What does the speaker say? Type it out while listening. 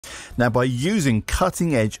Now, by using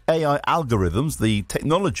cutting-edge AI algorithms, the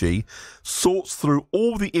technology sorts through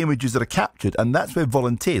all the images that are captured, and that's where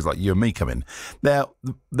volunteers like you and me come in. Now,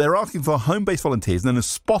 they're asking for home-based volunteers, known as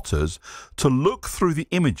spotters, to look through the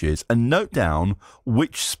images and note down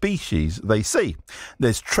which species they see.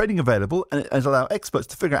 There's training available, and it allows experts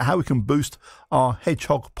to figure out how we can boost our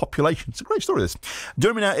hedgehog population. It's a great story, this.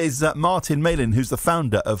 Joining me now is Martin Malin, who's the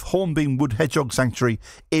founder of Hornbeam Wood Hedgehog Sanctuary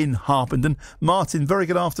in Harpenden. Martin, very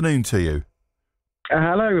good afternoon to you.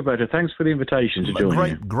 Hello, Roberto. Thanks for the invitation to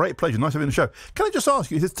join you. Great pleasure. Nice to have you on the show. Can I just ask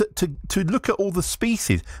you, to look at all the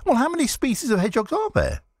species, well, how many species of hedgehogs are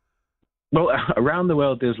there? Well, around the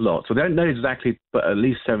world, there's lots. We don't know exactly, but at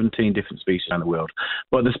least 17 different species around the world.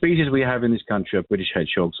 But the species we have in this country are British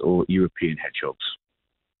hedgehogs or European hedgehogs.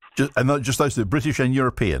 And not just those two, British and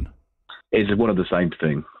European? It's one of the same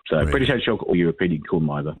thing. So really? British hedgehog or European, you can call them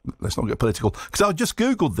either. Let's not get political. Because I just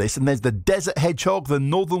Googled this, and there's the desert hedgehog, the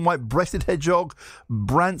northern white-breasted hedgehog,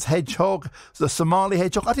 Brandt's hedgehog, the Somali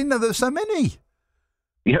hedgehog. I didn't know there were so many.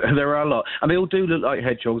 Yeah, there are a lot. And they all do look like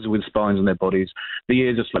hedgehogs with spines on their bodies. The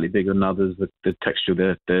ears are slightly bigger than others. The texture of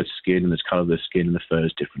their skin and the colour of their skin and the fur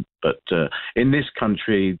is different. But in this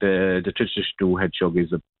country, the traditional hedgehog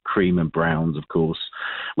is a cream and browns, of course,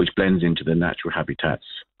 which blends into their natural habitats,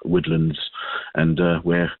 woodlands, and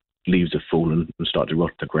where leaves have fallen and start to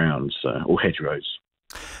rot the ground, or hedgerows.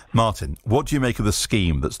 Martin, what do you make of the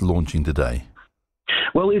scheme that's launching today?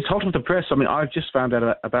 Well, it's hot off the press. I mean, I've just found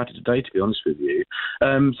out about it today, to be honest with you.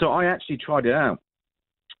 So I actually tried it out.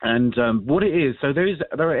 And what it is, so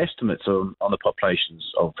there are estimates on the populations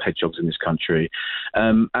of hedgehogs in this country.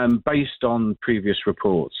 And based on previous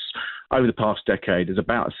reports, over the past decade, there's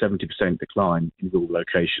about a 70% decline in rural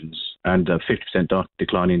locations and a 50%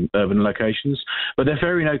 decline in urban locations. But they're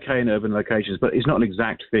faring okay in urban locations, but it's not an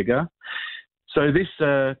exact figure. So this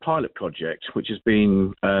pilot project, which has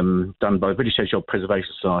been done by the British Hedgehog Preservation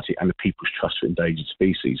Society and the People's Trust for Endangered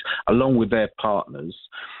Species, along with their partners,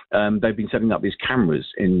 they've been setting up these cameras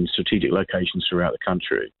in strategic locations throughout the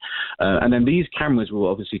country. And then these cameras will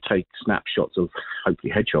obviously take snapshots of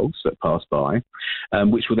hopefully hedgehogs that pass by,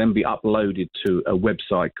 which will then be uploaded to a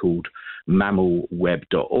website called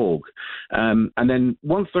mammalweb.org. And then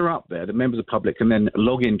once they're up there, the members of the public can then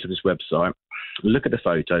log into this website, look at the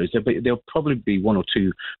photos. There'll probably be one or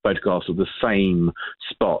two photographs of the same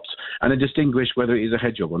spot, and they distinguish whether it is a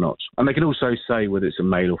hedgehog or not. And they can also say whether it's a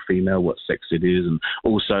male or female, what sex it is, and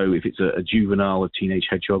also if it's a juvenile, a teenage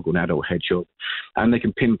hedgehog, or an adult hedgehog. And they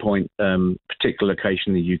can pinpoint a particular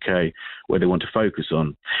location in the UK where they want to focus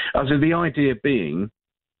on. So the idea being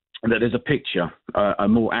that there's a picture, a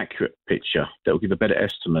more accurate picture, that will give a better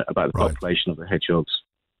estimate about the population of the hedgehogs.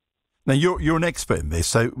 Now, you're an expert in this,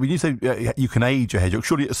 so when you say you can age a hedgehog,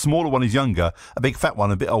 surely a smaller one is younger, a big fat one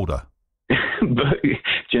a bit older. But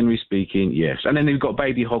generally speaking, yes. And then they've got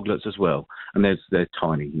baby hoglets as well, and they're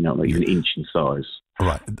tiny, not even an inch in size.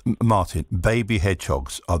 Right, Martin, baby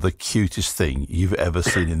hedgehogs are the cutest thing you've ever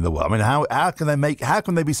seen in the world. I mean, how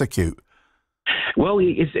can they be so cute? Well,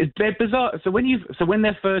 they're bizarre. So when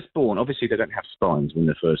they're first born, obviously they don't have spines when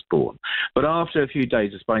they're first born. But after a few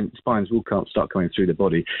days, the spines will start coming through the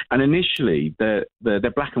body. And initially, they're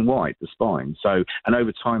black and white, the spines. And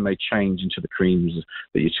over time, they change into the creams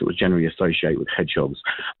that you sort of generally associate with hedgehogs.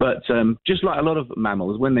 But just like a lot of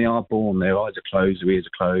mammals, when they are born, their eyes are closed, their ears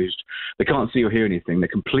are closed. They can't see or hear anything. They're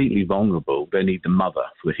completely vulnerable. They need the mother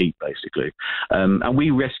for the heat, basically. And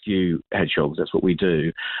we rescue hedgehogs. That's what we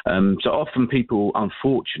do. So often people,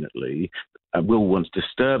 unfortunately, will want to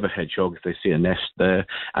disturb a hedgehog if they see a nest there,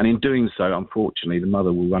 and in doing so, unfortunately, the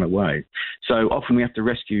mother will run away. So often we have to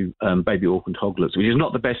rescue baby orphaned hoglets, which is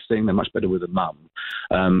not the best thing. They're much better with a mum.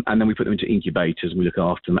 And then we put them into incubators and we look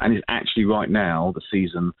after them. And it's actually right now, the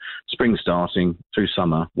season, spring starting through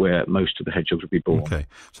summer, where most of the hedgehogs will be born. Okay,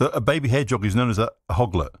 so a baby hedgehog is known as a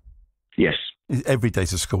hoglet? Yes. Every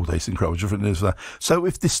day's a school day. It's incredible. So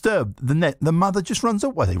if disturbed, the mother just runs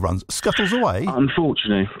away, scuttles away?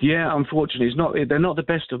 Unfortunately. They're not the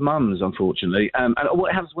best of mums, unfortunately. And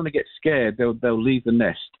what happens when they get scared, they'll leave the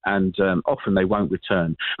nest, and often they won't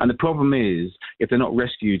return. And the problem is, if they're not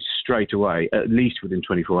rescued straight away, at least within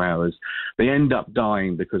 24 hours, they end up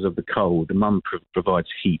dying because of the cold. The mum provides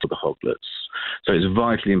heat to the hoglets. So it's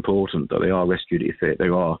vitally important that they are rescued if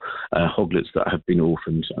there are hoglets that have been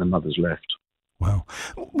orphaned and mothers left. Wow.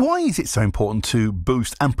 Why is it so important to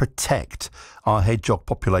boost and protect our hedgehog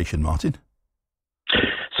population, Martin?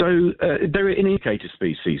 So they're an indicator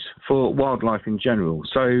species for wildlife in general.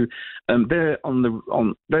 So they're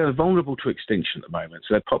vulnerable to extinction at the moment.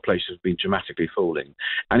 So their populations have been dramatically falling,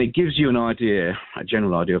 and it gives you a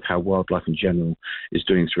general idea of how wildlife in general is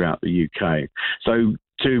doing throughout the UK. So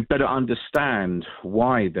to better understand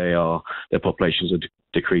why their populations are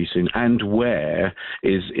decreasing and where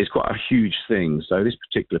is quite a huge thing. So this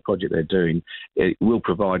particular project they're doing, it will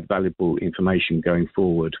provide valuable information going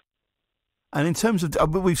forward. And in terms of,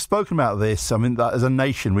 we've spoken about this, I mean, that as a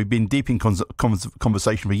nation, we've been deep in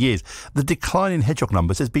conversation for years. The decline in hedgehog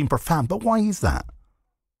numbers has been profound, but why is that?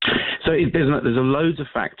 So there's a loads of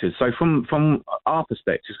factors. So from our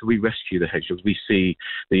perspective, we rescue the hedgehogs, we see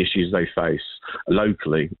the issues they face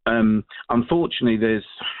locally. Unfortunately,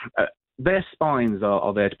 their spines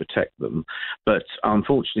are there to protect them, but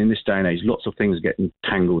unfortunately in this day and age, lots of things get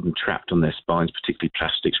entangled and trapped on their spines, particularly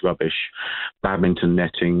plastics, rubbish, badminton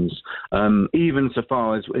nettings, even so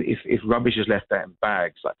far as if rubbish is left out in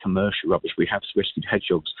bags, like commercial rubbish. We have rescued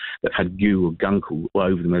hedgehogs that had goo or gunk all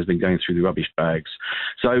over them as been going through the rubbish bags.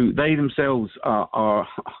 So they themselves are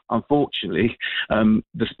unfortunately,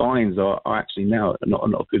 the spines are actually now not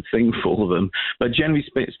a good thing for them, but generally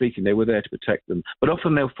speaking, they were there to protect them, but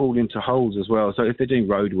often they'll fall into holes as well. So if they're doing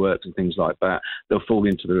roadworks and things like that, they'll fall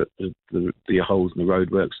into the holes in the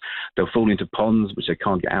roadworks. They'll fall into ponds which they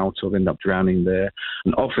can't get out of, end up drowning there.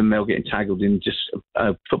 And often they'll get entangled in just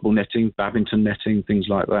football netting, badminton netting, things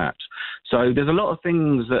like that. So there's a lot of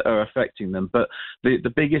things that are affecting them, but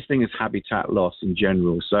the biggest thing is habitat loss in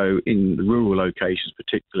general. So in the rural locations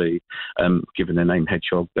particularly, given their name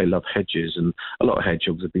hedgehog, they love hedges, and a lot of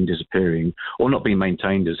hedgehogs have been disappearing or not being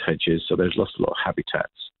maintained as hedges, so there's lost a lot of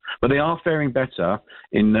habitats. But they are faring better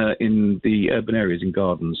in the urban areas, in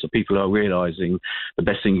gardens. So people are realising the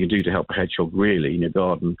best thing you can do to help a hedgehog really in your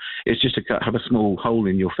garden is just to have a small hole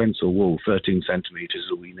in your fence or wall, 13 centimetres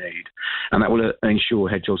is all we need. And that will ensure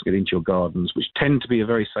hedgehogs get into your gardens, which tend to be a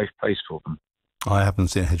very safe place for them. I haven't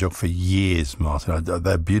seen a hedgehog for years, Martin.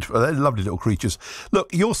 They're beautiful. They're lovely little creatures.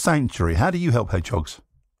 Look, your sanctuary, how do you help hedgehogs?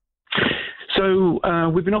 So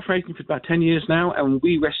we've been operating for about 10 years now, and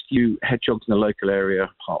we rescue hedgehogs in the local area,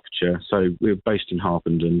 Hertfordshire. So we're based in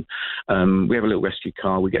Harpenden. We have a little rescue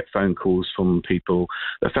car. We get phone calls from people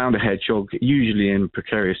that found a hedgehog, usually in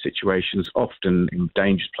precarious situations, often in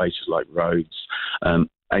dangerous places like roads,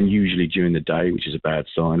 and usually during the day, which is a bad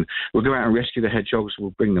sign. We'll go out and rescue the hedgehogs.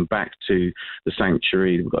 We'll bring them back to the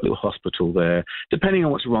sanctuary. We've got a little hospital there. Depending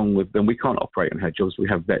on what's wrong with them, we can't operate on hedgehogs. We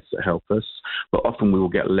have vets that help us, but often we will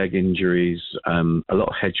get leg injuries. A lot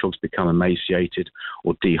of hedgehogs become emaciated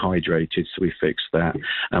or dehydrated, so we fix that.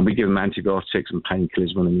 And we give them antibiotics and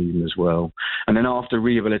painkillers when they need them as well. And then after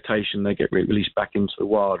rehabilitation, they get released back into the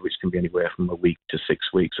wild, which can be anywhere from a week to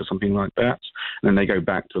 6 weeks or something like that. And then they go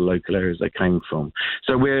back to the local areas they came from.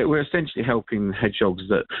 So we're essentially helping hedgehogs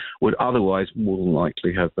that would otherwise more than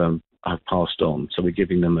likely have passed on. So we're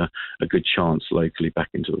giving them a good chance locally back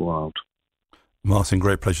into the wild. Martin,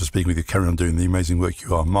 great pleasure speaking with you. Carry on doing the amazing work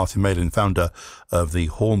you are. Martin Maiden, founder of the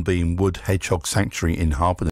Hornbeam Wood Hedgehog Sanctuary in Harpenden.